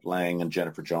 Brent Lang and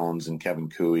Jennifer Jones and Kevin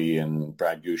Cooey and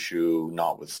Brad Gushu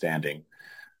notwithstanding.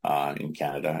 In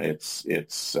Canada, it's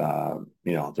the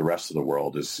rest of the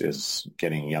world is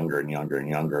getting younger and younger and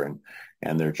younger,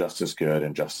 and they're just as good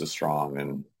and just as strong.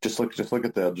 And just look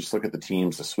at the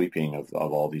teams, the sweeping of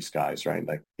all these guys, right?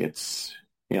 Like it's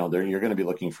you're going to be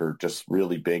looking for just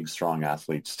really big, strong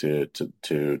athletes to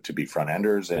be front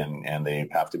enders, and they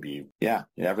have to be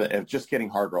it's just getting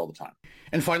harder all the time.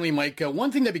 And finally, Mike, one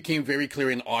thing that became very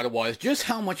clear in Ottawa is just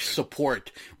how much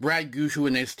support Brad Gushu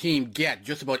and his team get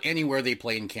just about anywhere they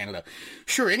play in Canada.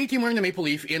 Sure, any team wearing the Maple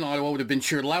Leaf in Ottawa would have been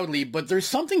cheered loudly, but there's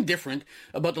something different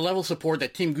about the level of support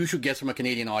that Team Gushu gets from a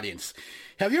Canadian audience.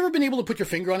 Have you ever been able to put your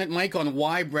finger on it, Mike, on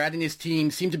why Brad and his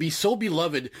team seem to be so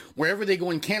beloved wherever they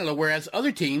go in Canada, whereas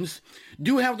other teams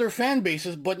do have their fan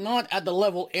bases, but not at the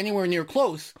level anywhere near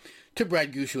close to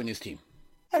Brad Gushu and his team?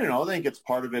 I don't know. I think it's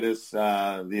part of it is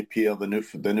the appeal, the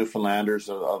Newfoundlanders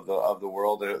of the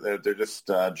world. They're just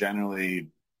generally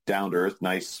down to earth,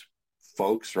 nice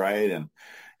folks, right?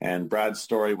 And Brad's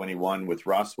story when he won with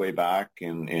Russ way back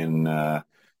in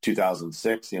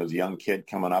 2006, he was a young kid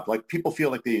coming up. Like people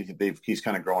feel like he's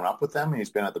kind of grown up with them. He's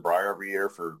been at the Brier every year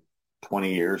for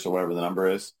 20 years or whatever the number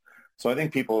is. So I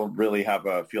think people really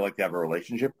feel like they have a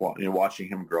relationship, watching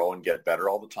him grow and get better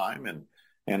all the time.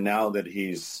 And now that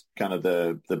he's kind of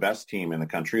the best team in the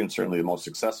country and certainly the most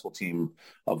successful team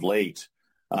of late,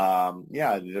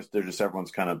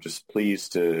 everyone's kind of just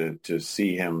pleased to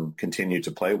see him continue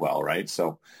to play well, right?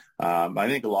 So I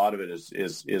think a lot of it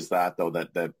is that though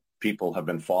that people have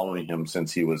been following him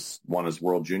since he won his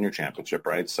World Junior Championship,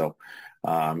 right? So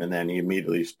and then he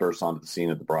immediately burst onto the scene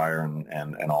at the Brier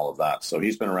and all of that. So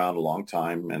he's been around a long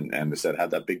time and they said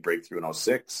had that big breakthrough in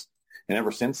 2006, and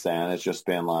ever since then it's just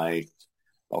been like,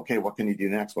 okay, what can you do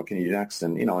next? What can you do next?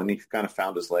 And, and he kind of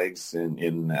found his legs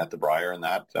at the Brier and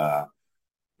that,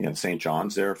 St.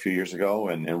 John's there a few years ago.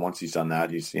 And once he's done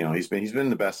that, he's been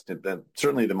the best,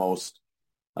 certainly the most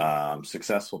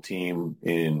successful team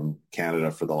in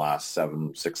Canada for the last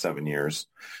 7 years.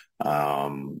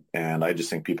 And I just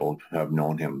think people have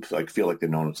known him, like feel like they've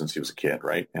known him since he was a kid,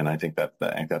 right? And I think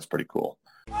that's pretty cool.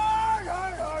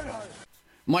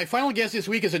 My final guest this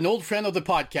week is an old friend of the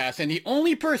podcast and the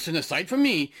only person, aside from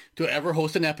me, to ever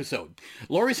host an episode.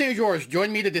 Laurie St. George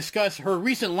joined me to discuss her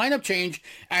recent lineup change,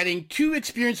 adding 2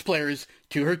 experienced players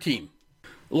to her team.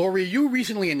 Laurie, you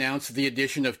recently announced the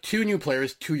addition of 2 new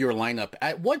players to your lineup.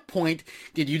 At what point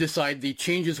did you decide the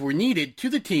changes were needed to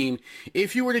the team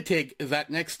if you were to take that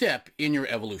next step in your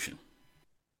evolution?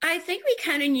 I think we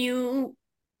kind of knew,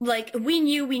 we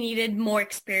knew we needed more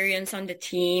experience on the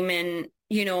team and,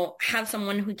 have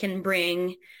someone who can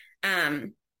bring,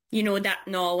 that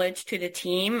knowledge to the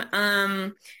team.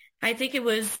 I think it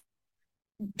was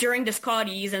during the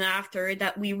Scotties and after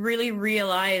that we really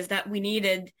realized that we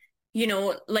needed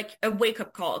a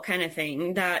wake-up call kind of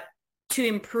thing, that to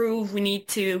improve, we need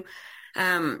to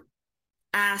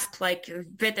ask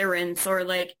veterans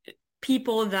or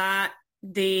people that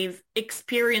they've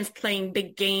experienced playing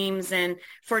big games and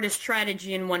for the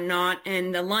strategy and whatnot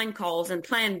and the line calls and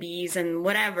plan Bs and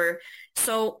whatever.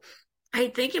 So I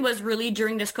think it was really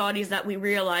during the Scotties that we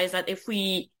realized that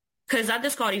because at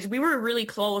the Scotties, we were really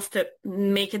close to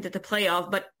make it to the playoff,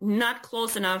 but not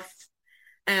close enough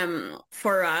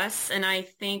for us. And I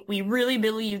think we really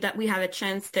believe that we have a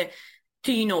chance to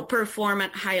perform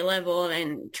at high level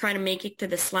and try to make it to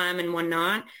the slam and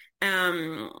whatnot.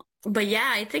 But yeah,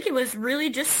 I think it was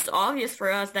really just obvious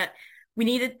for us that we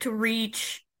needed to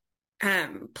reach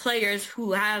players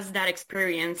who has that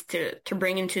experience to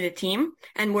bring into the team.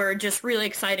 And we're just really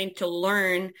excited to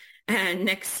learn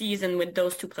next season with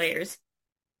those 2 players.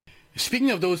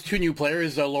 Speaking of those 2 new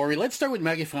players, Laurie, let's start with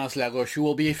Marie-France Laroche, who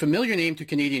will be a familiar name to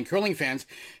Canadian curling fans,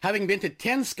 having been to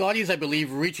 10 Scotties, I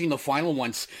believe, reaching the final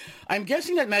once. I'm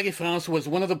guessing that Marie-France was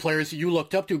one of the players you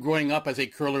looked up to growing up as a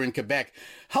curler in Quebec.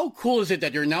 How cool is it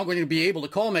that you're now going to be able to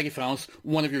call Marie-France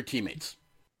one of your teammates?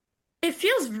 It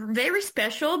feels very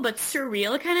special, but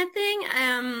surreal kind of thing.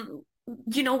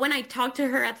 When I talked to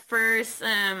her at first,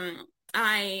 I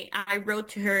wrote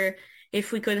to her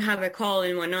if we could have a call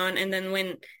and whatnot, and then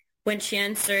when she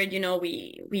answered,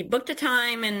 we booked a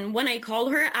time, and when I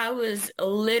called her, I was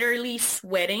literally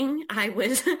sweating. I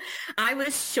was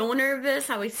so nervous.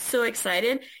 I was so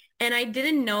excited, and I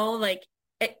didn't know, I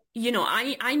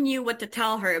knew what to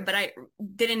tell her, but I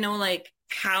didn't know,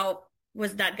 how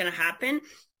was that going to happen.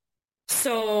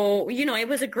 So, it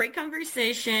was a great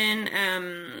conversation.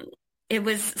 It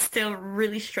was still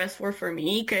really stressful for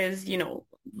me because,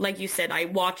 like you said, I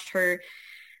watched her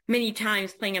many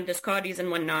times playing at the Scotties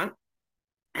and whatnot.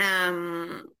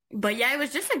 But yeah, it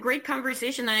was just a great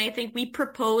conversation. And I think we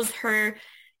proposed her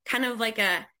kind of like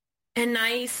a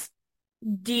nice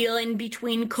deal in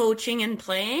between coaching and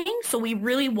playing. So we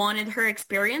really wanted her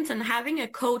experience, and having a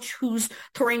coach who's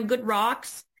throwing good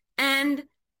rocks and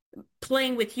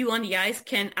playing with you on the ice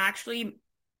can actually,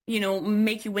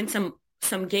 make you win some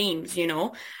games,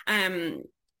 because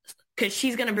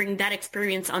she's going to bring that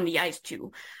experience on the ice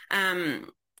too.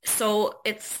 So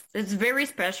it's very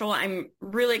special. I'm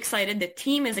really excited. The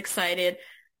team is excited.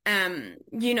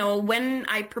 When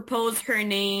I proposed her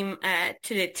name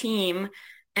to the team,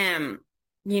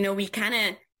 we kind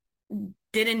of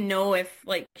didn't know if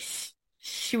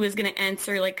she was going to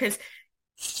answer, because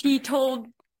she told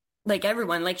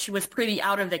everyone, she was pretty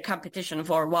out of the competition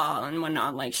for a while and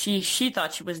whatnot. She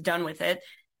thought she was done with it.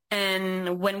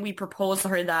 And when we proposed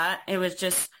her that, it was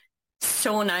just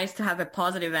so nice to have a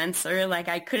positive answer.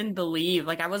 I couldn't believe,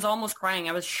 I was almost crying.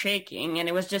 I was shaking, and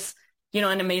it was just,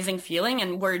 an amazing feeling.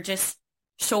 And we're just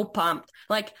so pumped.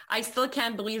 I still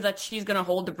can't believe that she's going to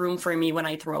hold the broom for me when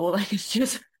I throw. It's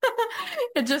just,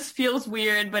 it just feels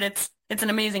weird, but it's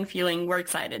an amazing feeling. We're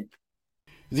excited.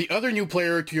 The other new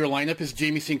player to your lineup is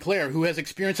Jamie Sinclair, who has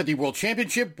experience at the World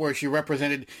Championship, where she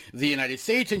represented the United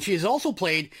States, and she has also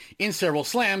played in several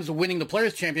slams, winning the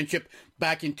Players' Championship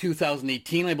back in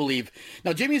 2018, I believe.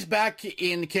 Now, Jamie's back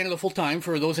in Canada full-time,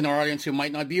 for those in our audience who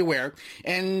might not be aware.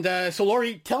 And so,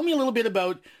 Laurie, tell me a little bit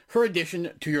about her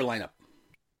addition to your lineup.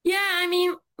 Yeah,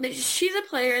 she's a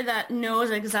player that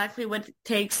knows exactly what it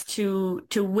takes to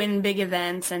win big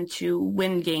events and to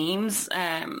win games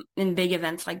in big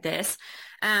events like this.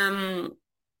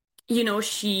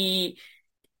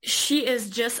 She is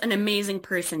just an amazing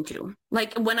person too.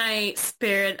 When I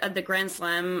spared at the Grand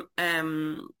Slam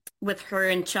with her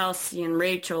and Chelsea and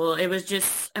Rachel, it was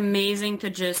just amazing to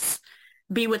just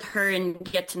be with her and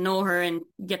get to know her and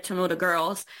get to know the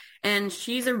girls. And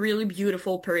she's a really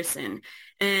beautiful person.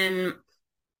 And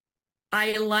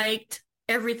I liked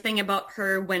everything about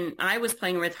her when I was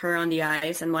playing with her on the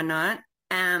ice and whatnot.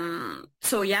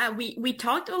 So yeah, we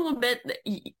talked a little bit.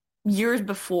 years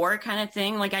before kind of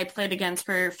thing. Like I played against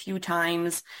her a few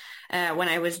times when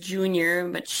I was junior,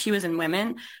 but she was in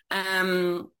women.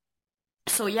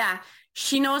 So yeah,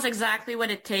 she knows exactly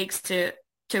what it takes to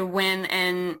win,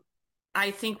 and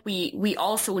I think we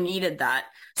also needed that.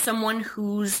 Someone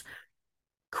who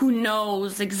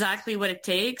knows exactly what it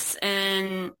takes,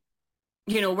 and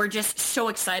we're just so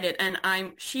excited. And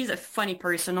she's a funny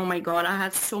person. Oh my God, I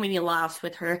had so many laughs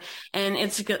with her, and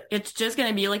it's just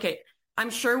gonna be like I'm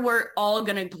sure we're all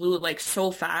gonna glue like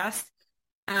so fast,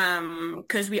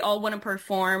 because we all want to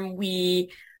perform.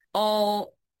 We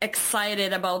all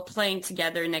excited about playing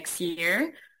together next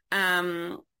year.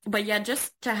 But yeah,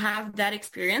 just to have that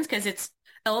experience, because it's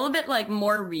a little bit like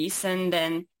more recent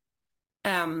than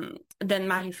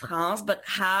Marie-France, but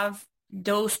have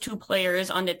those two players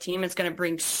on the team, it's going to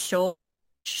bring so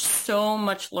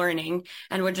much learning,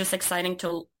 and we're just exciting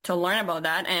to learn about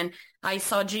that. And I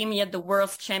saw Jamie at the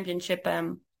World Championship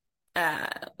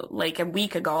like a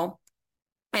week ago,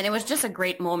 and it was just a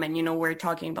great moment. We're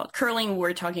talking about curling,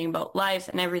 we're talking about lives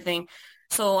and everything.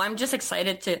 So I'm just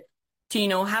excited to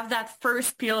have that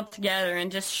first peel together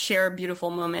and just share beautiful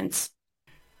moments.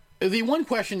 The one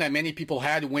question that many people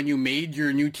had when you made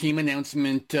your new team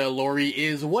announcement, Laurie,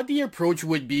 is what the approach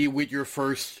would be with your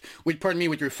with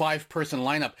your 5-person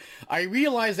lineup. I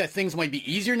realize that things might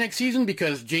be easier next season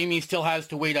because Jamie still has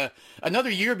to wait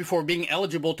another year before being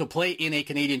eligible to play in a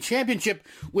Canadian Championship,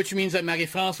 which means that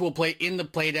Marie-France will play in the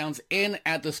playdowns and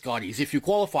at the Scotties if you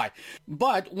qualify.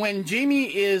 But when Jamie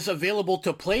is available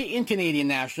to play in Canadian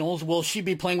Nationals, will she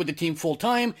be playing with the team full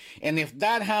time? And if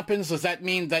that happens, does that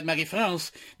mean that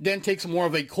Marie-France then takes more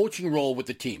of a coaching role with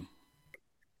the team?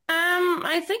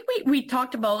 I think we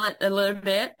talked about it a little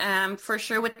bit. For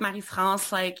sure with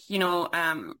Marie-France,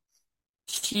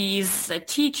 she's a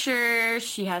teacher,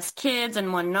 she has kids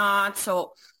and whatnot.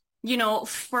 So,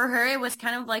 for her, it was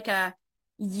kind of like a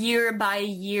year by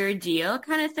year deal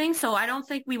kind of thing. So I don't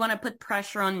think we want to put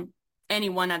pressure on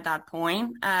anyone at that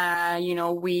point.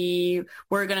 We're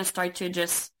going to start to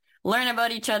just learn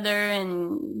about each other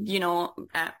and,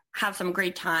 have some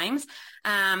great times.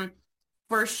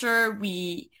 For sure,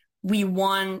 we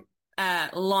want a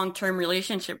long-term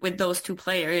relationship with those two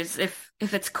players. If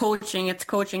it's coaching, it's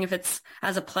coaching. If it's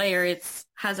as a player, it's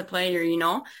as a player,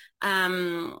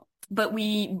 But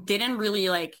we didn't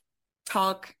really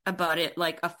talk about it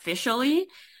officially.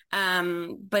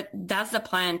 But that's the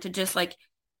plan, to just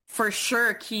for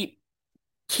sure keep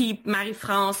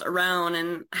Marie-France around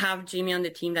and have Jamie on the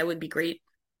team. That would be great.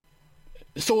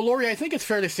 So, Laurie, I think it's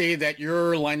fair to say that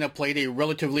your lineup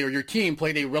your team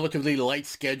played a relatively light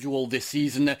schedule this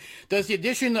season. Does the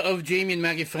addition of Jamie and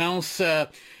Marie-France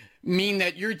mean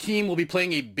that your team will be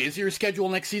playing a busier schedule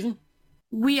next season?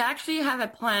 We actually have a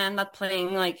plan of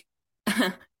playing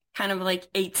kind of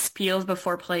 8 spiels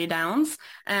before playdowns.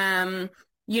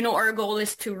 Our goal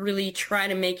is to really try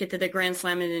to make it to the Grand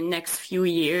Slam in the next few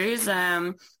years.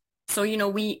 So,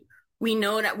 we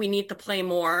know that we need to play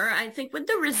more. I think with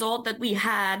the result that we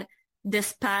had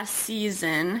this past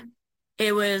season,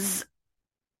 it was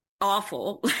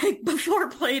awful. Before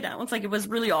playdowns, it was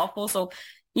really awful. So,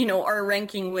 our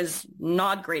ranking was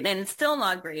not great, and it's still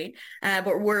not great.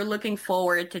 But we're looking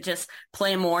forward to just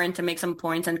play more and to make some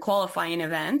points and qualifying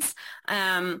events.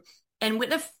 And with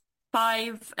the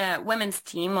 5 women's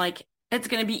team, it's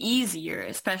going to be easier,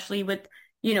 especially with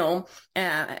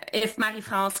if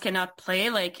Marie-France cannot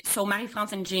play, so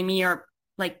Marie-France and Jamie are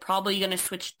probably going to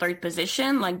switch third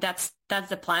position. That's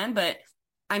the plan, but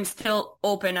I'm still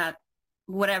open at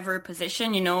whatever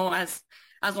position, as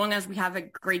long as we have a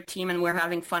great team and we're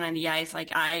having fun on the ice.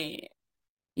 I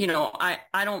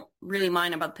don't really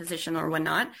mind about position or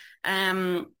whatnot.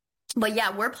 But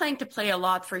yeah, we're planning to play a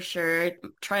lot for sure,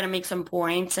 try to make some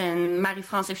points. And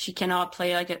Marie-France, if she cannot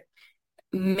play at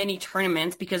many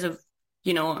tournaments because of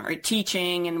our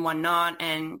teaching and whatnot.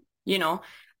 And,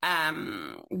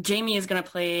 Jamie is going to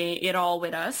play it all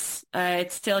with us.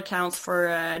 It still counts for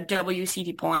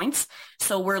WCT points.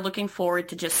 So we're looking forward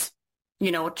to just,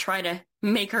 try to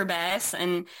make her best.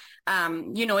 And,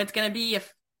 it's going to be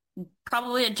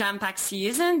probably a jam-packed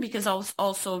season because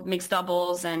also mixed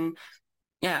doubles and,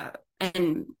 yeah.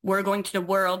 And we're going to the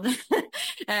World,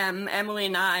 Emily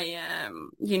and I,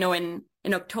 in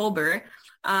October.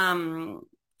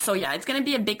 So yeah, it's going to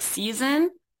be a big season,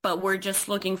 but we're just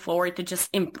looking forward to just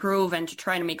improve and to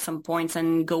try to make some points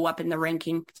and go up in the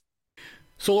ranking.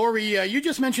 So, Laurie, you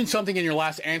just mentioned something in your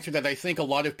last answer that I think a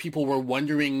lot of people were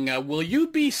wondering. Will you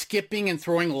be skipping and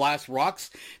throwing last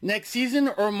rocks next season,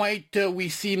 or might we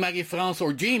see Marie-France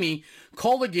or Jamie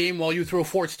call the game while you throw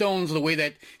 4 stones the way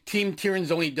that Team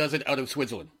Tirinzoni does it out of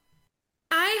Switzerland?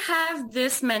 I have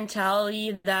this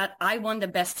mentality that I want the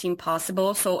best team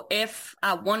possible. So if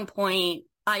at one point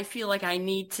I feel like I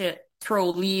need to throw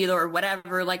lead or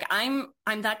whatever, like I'm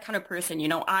that kind of person, you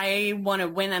know, I want to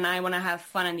win and I want to have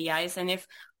fun on the ice. And if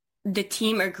the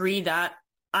team agree that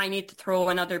I need to throw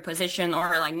another position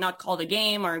or like not call the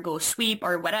game or go sweep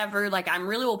or whatever, like I'm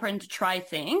really open to try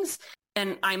things.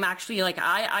 And I'm actually like,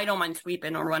 I don't mind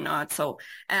sweeping or whatnot. So,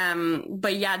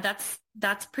 but yeah,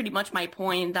 that's pretty much my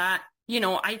point that, you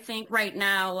know, I think right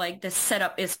now, like the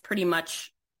setup is pretty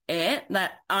much it,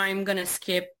 that I'm going to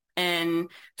skip and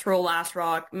throw last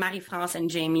rock. Marie-France and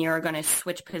Jamie are going to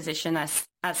switch position as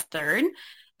third.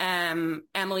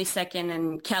 Emily second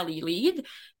and Kelly lead.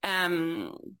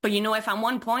 But you know, if at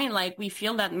one point, like we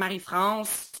feel that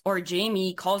Marie-France or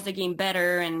Jamie calls the game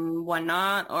better and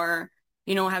whatnot, or,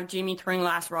 you know, have Jamie throwing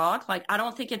last rock, like I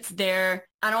don't think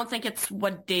it's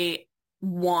what they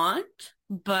want,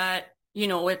 but you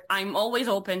know, I'm always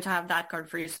open to have that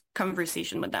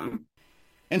conversation with them.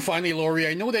 And finally, Laurie,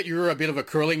 I know that you're a bit of a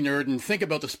curling nerd and think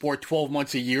about the sport 12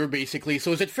 months a year, basically.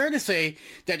 So is it fair to say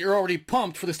that you're already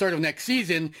pumped for the start of next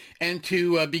season and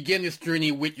to begin this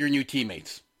journey with your new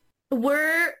teammates?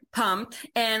 We're pumped,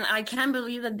 and I can't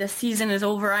believe that the season is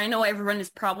over. I know everyone is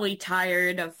probably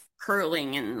tired of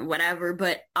curling and whatever,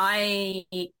 but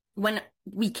when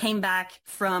we came back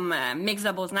from Mixed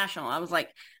Doubles National, I was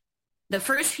like, the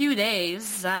first few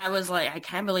days, I was like, I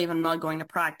can't believe I'm not going to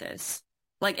practice.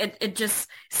 Like, it just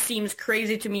seems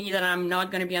crazy to me that I'm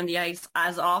not going to be on the ice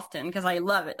as often because I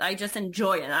love it. I just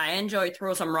enjoy it. I enjoy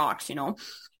throw some rocks, you know.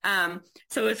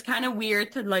 So it's kind of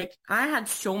weird to, like, I had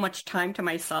so much time to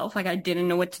myself. Like, I didn't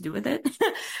know what to do with it.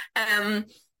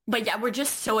 But yeah, we're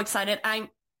just so excited.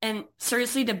 And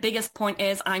seriously, the biggest point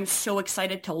is I'm so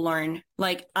excited to learn.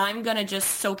 Like, I'm going to just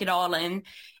soak it all in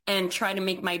and try to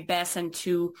make my best and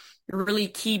to really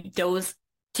keep those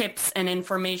tips and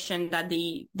information that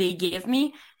they gave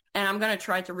me. And I'm going to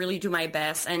try to really do my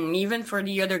best. And even for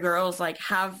the other girls, like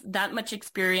have that much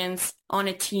experience on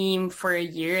a team for a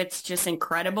year, it's just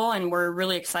incredible. And we're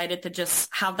really excited to just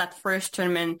have that first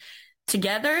tournament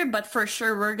together. But for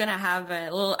sure, we're going to have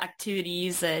little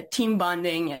activities, team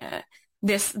bonding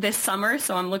this summer.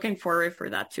 So I'm looking forward for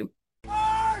that too.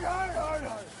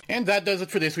 And that does it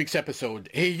for this week's episode.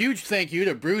 A huge thank you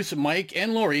to Bruce, Mike,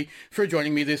 and Laurie for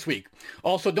joining me this week.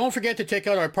 Also, don't forget to check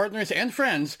out our partners and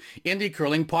friends in the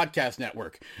Curling Podcast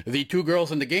Network. The Two Girls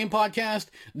in the Game podcast,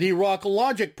 the Rock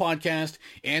Logic podcast,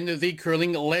 and the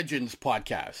Curling Legends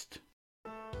podcast.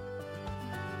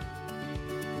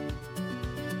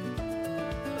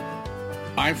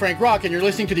 I'm Frank Rock, and you're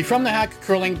listening to the From the Hack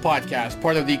Curling Podcast,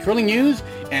 part of the Curling News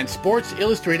and Sports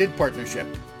Illustrated Partnership.